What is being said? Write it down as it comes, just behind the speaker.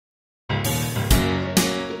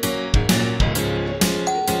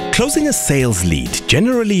Closing a sales lead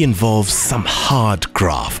generally involves some hard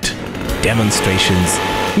graft, demonstrations,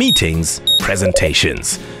 meetings,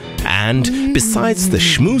 presentations, and besides the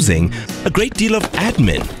schmoozing, a great deal of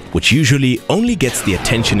admin, which usually only gets the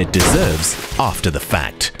attention it deserves after the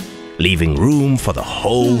fact, leaving room for the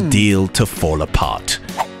whole deal to fall apart.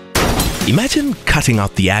 Imagine cutting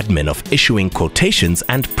out the admin of issuing quotations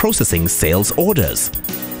and processing sales orders.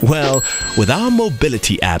 Well, with our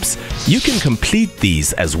mobility apps, you can complete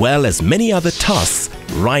these as well as many other tasks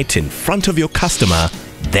right in front of your customer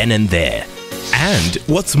then and there. And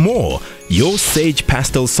what's more, your Sage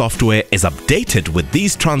Pastel software is updated with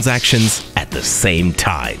these transactions at the same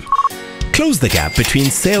time. Close the gap between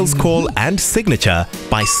sales call and signature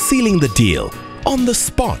by sealing the deal on the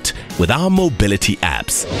spot with our mobility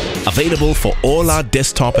apps. Available for all our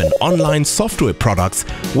desktop and online software products,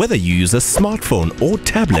 whether you use a smartphone or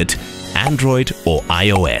tablet, Android or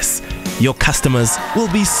iOS. Your customers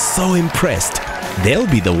will be so impressed. They'll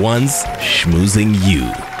be the ones schmoozing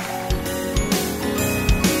you.